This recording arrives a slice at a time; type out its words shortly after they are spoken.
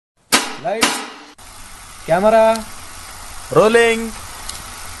Lights. Camera. Rolling.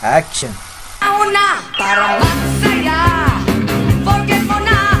 Action. Una para magsaya. Forget mo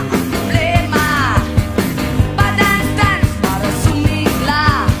na ang problema. Pa-dance-dance para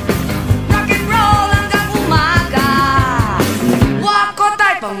sumigla. Rock and roll hanggang umaga. Wako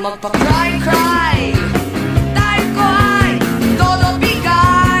tayo pang magpa-cry-cry. Dahil ko ay todo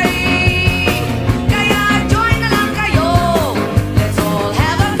bigay. Kaya join na lang kayo. Let's all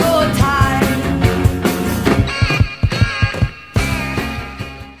have a good time.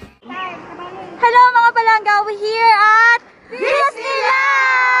 Hello mga palangga, we're here at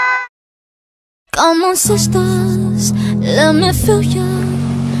Disneyland! Come on sisters, let me feel ya.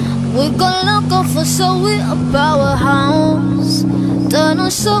 We gon' look up for so we a powerhouse. Turn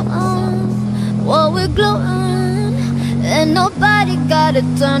us on while we glowing. Ain't nobody gotta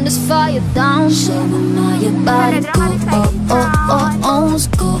turn this fire down. So when your body go up, up, up, on,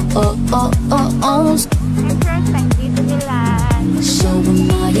 go up, up, up, on. So when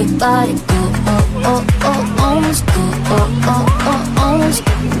your body go up, up, up, on, go up, up, up, on.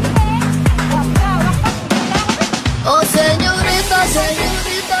 Oh señorita,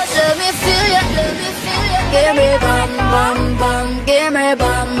 señorita, let me feel ya, let me feel ya. Give me bam, bam, bam, give me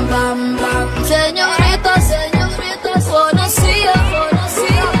bam, bam, bam. Señorita, señorita, wanna see ya, wanna see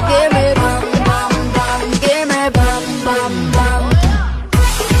ya. Give me bam, bam, bam, give me bam, bam, bam.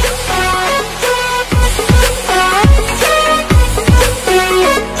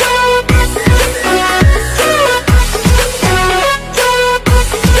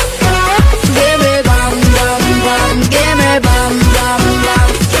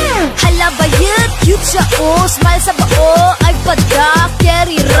 Smile sa bao, ay padak,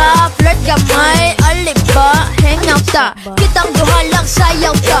 carry rap, flirt gamay, aliba, hang out ta, kitang duhalang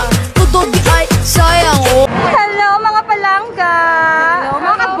sayaw ta, tutubi ay sayang o. Hello mga palangga! Hello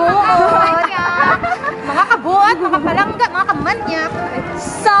mga kabuot! Mga kabuot, mga palangga, mga kamanyak.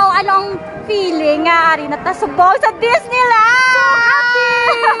 So, anong feeling nga ari na tasubong sa Disneyland? So happy!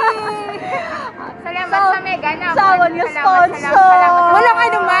 Salamat sa mega naman. Sa yung sponsor. Walang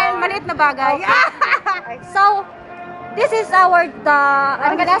anuman, maliit na bagay. So, this is our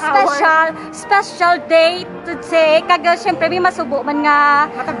special day today. Kaga syempre may masubo man nga.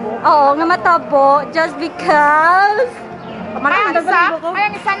 Matabo. Oo, nga matabo just because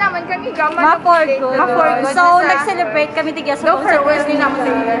Ay, isa naman kami gaman. ma-for-good. So, Nasa- nag-celebrate kami tiga sa Go for Wednesday naman sa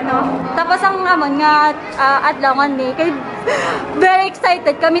iyo, no? Tapos ang amon nga adlawan ni kay very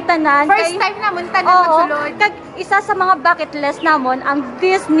excited kami tanan. First time naman tanan magsulod. Kag isa sa mga bucket list namon ang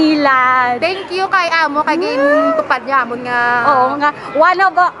Disneyland. Thank you kay Amo, kay tupad niya Amon nga. Oo nga, one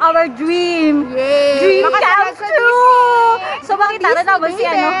of our dream. Yay! Dream Makasalag comes sa true! Disney. So makita na naman si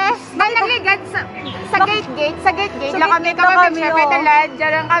ano. May nagligad sa gate. Sa gate Sa lang kami gate lang kami, syempre oo. talad.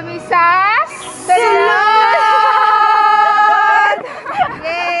 Diyan kami sa Salon!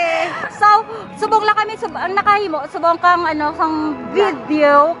 Yay! So, subong lang kami, ang nakahimo, subong kang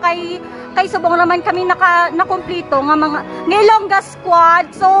video, kay subong naman kami nakumplito nga mga Ilongga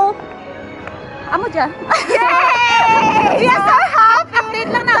squad. So, amo dyan. Yay! We are so happy!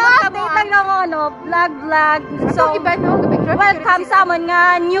 Update lang naman So, kamo. update lang vlog. So, iba no? Welcome sa amon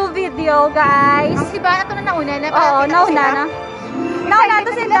nga new video, guys. Ang iba na ito na nauna na. Oo, nauna na. Nauna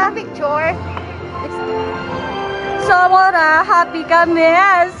to sila. Picture. So, mora, happy kami.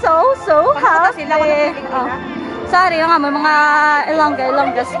 So happy. Sila, walang feeling nila. Oh. Sorry nga mga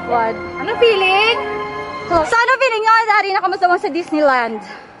Ilongga squad. Anong feeling? So, ano feeling nyo? Dari na kamusta mo sa Disneyland?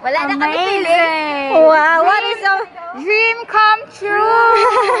 Wala na kami feeling. Wow, what is a Dream come true.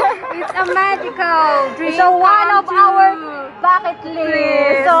 It's a magical dream. So, one of come our true. bucket list.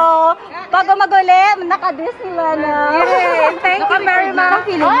 Yes. So, bago mag-uli, naka-Disneyland na. Yes, thank you very much. Anong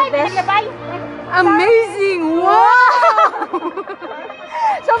feeling mo, Besh? Amazing! Wow!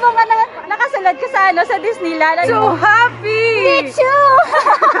 So, mga nakasulad ka sa sa Disneyland. So happy! Me too!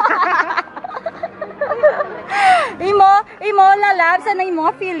 Imo lalab, sana yung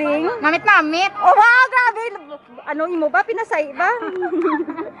mga feeling? Namit-namit. Oh, wow, grabe! Ano, imo ba? Pinasay ba?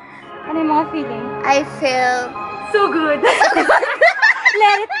 Ano yung mga feeling? I feel so good.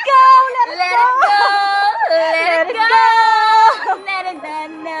 Let it go! Let it go! Let it go! Let it go!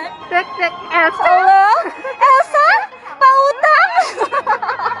 Tek, Elsa. Hello? Elsa? Pautang?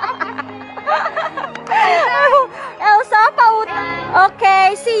 Elsa, pautang.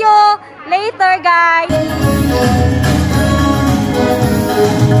 Okay, see you later, guys.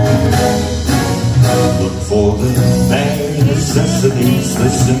 Look for the bare necessities, the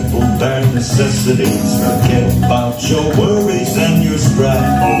simple bare necessities. Forget about your worries and your strife.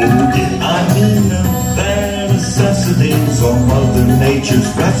 Oh, yeah. I mean the bare necessities. on Mother Nature's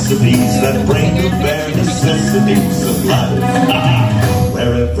recipes that bring the bare necessities of life.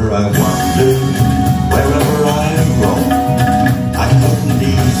 Wherever I wander, wherever I roam, I couldn't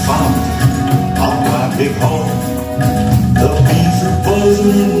be found on my big home. The bees are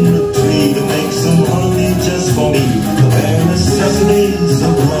buzzing in the tree to make some honey just for me. The bare necessities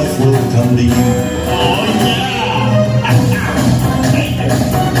of life will come to you. Oh yeah!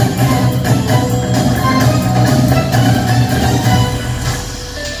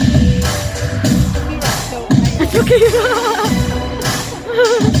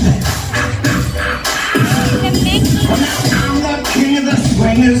 I'm the king of the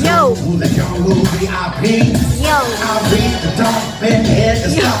swingers. Yo. The jungle VIP. Yo. I'll beat the top and head the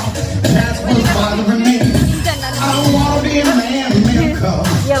stop. That's what's bothering me. I don't wanna be a man of miracle.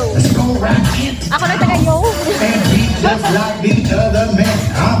 Yo. Let's go right in. Ako na taga yo. And be just like the other man.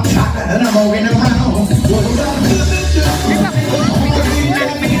 I'm tired and I'm walking around.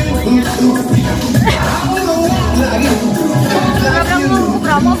 Sobrang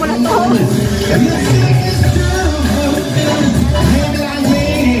promo mo na to.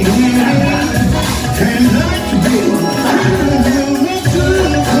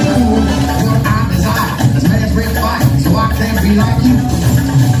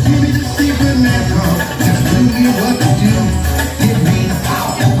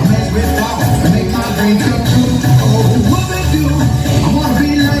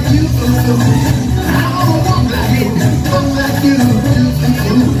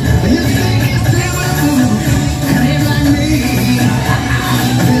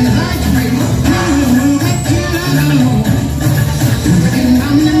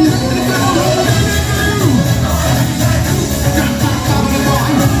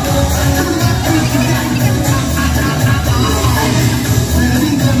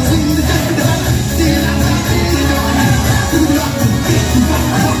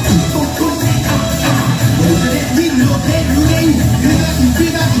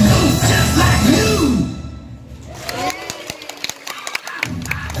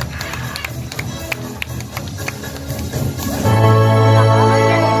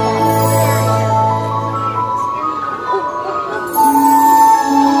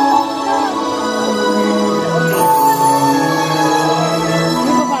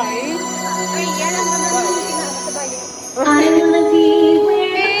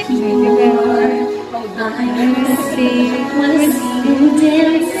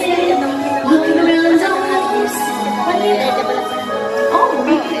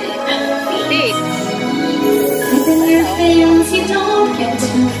 You don't get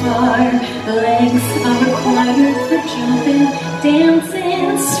too far. The legs are required for jumping,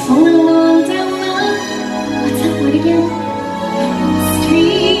 dancing, strolling along down the, what's that word again?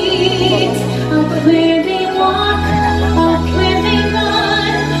 Street, up where they walk, up where they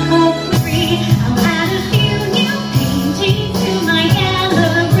run, up free. I'll add a few new paintings to my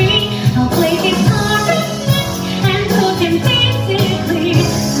gallery. I'll play guitar and cook and basically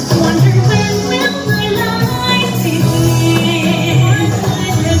wonder when will my life begin.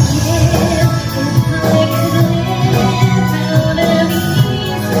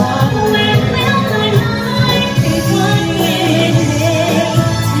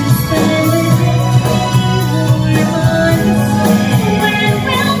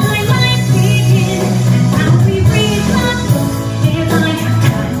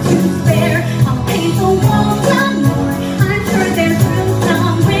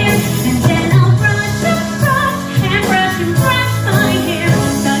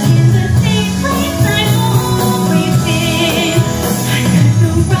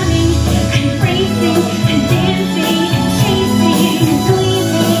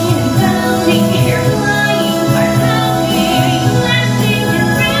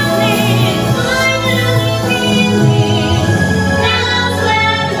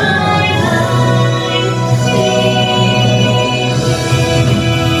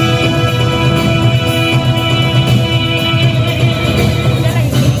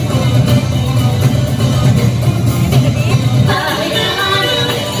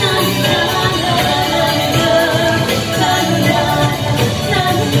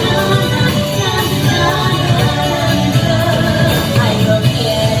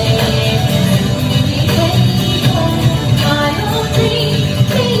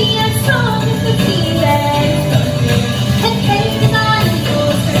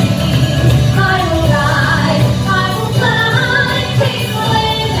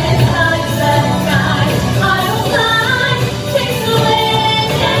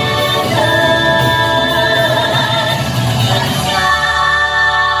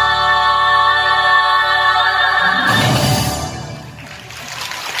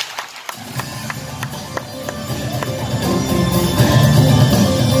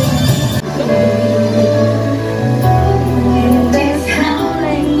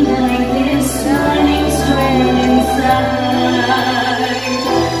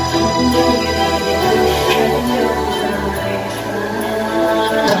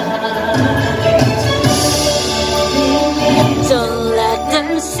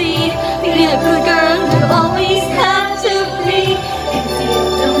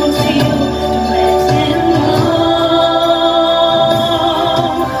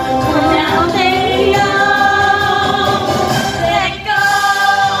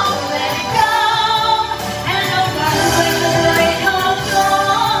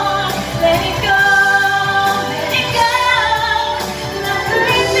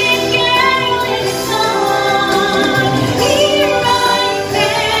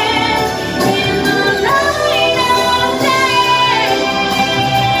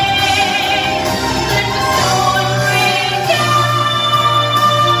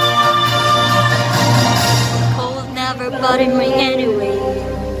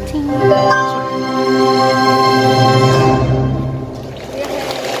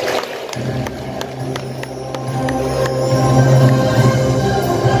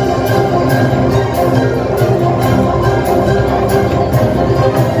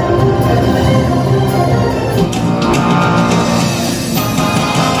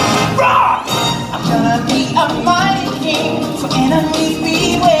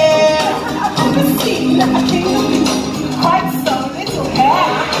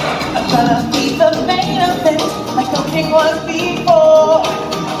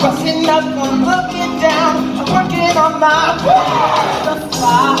 my world, the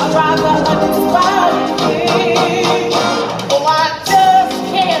far rather uninspiring. Oh, I just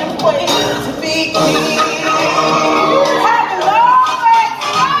can't wait to be king. Hello,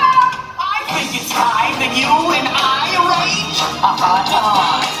 I think it's time that you and I arrange a hot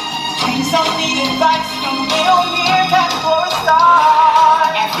talk. Please don't need advice from millionaires and for a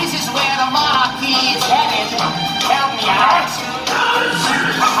star. And this is where the monarchy is headed. Help me out.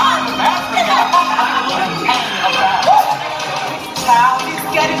 Town is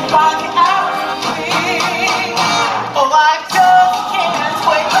getting foggy out. Oh, I just can't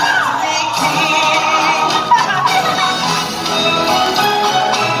wait to be king.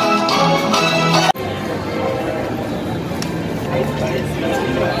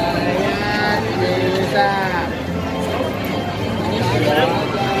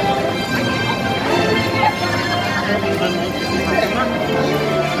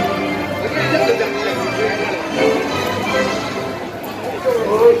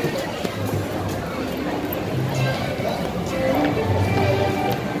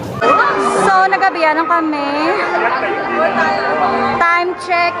 So, nagabihan na kami. Time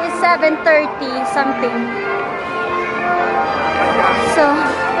check is 7:30 something. So,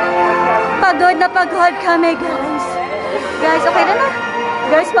 pagod na pagod kami, guys. Guys, okay na na.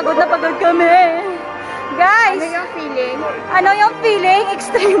 Guys, pagod na pagod kami. Guys! Ano yung feeling? Ano yung feeling?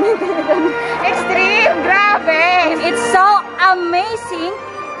 Extreme. Extreme! Grabe! It's so amazing,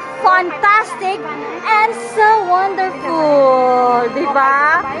 fantastic, and so wonderful.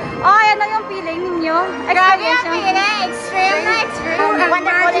 Diba? Ay, ano yung feeling ninyo? Grabe ang feeling! Extreme na extreme!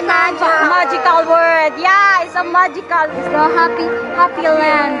 Wonderful and magical! Magical word. Yeah, it's a magical. It's a happy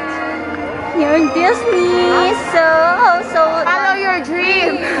land. Here in Disney. So. Follow your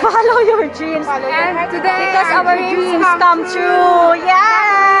dream! Follow your dreams. And today, Because our dreams come true.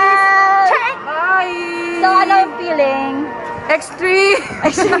 Yes! Bye! So, ano yung feeling? Extreme!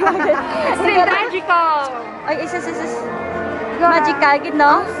 Extreme magical! Ay, is. Magical,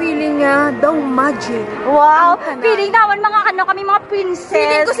 no? Feeling niya daw magic. Wow! Feeling naman kami mga princess.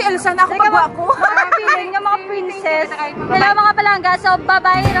 Feeling ko si Elsa na ako pagwa ko. Feeling niya mga princess. Hello mga palangga. So,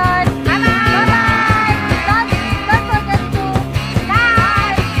 bye-bye, Ron. Bye-bye!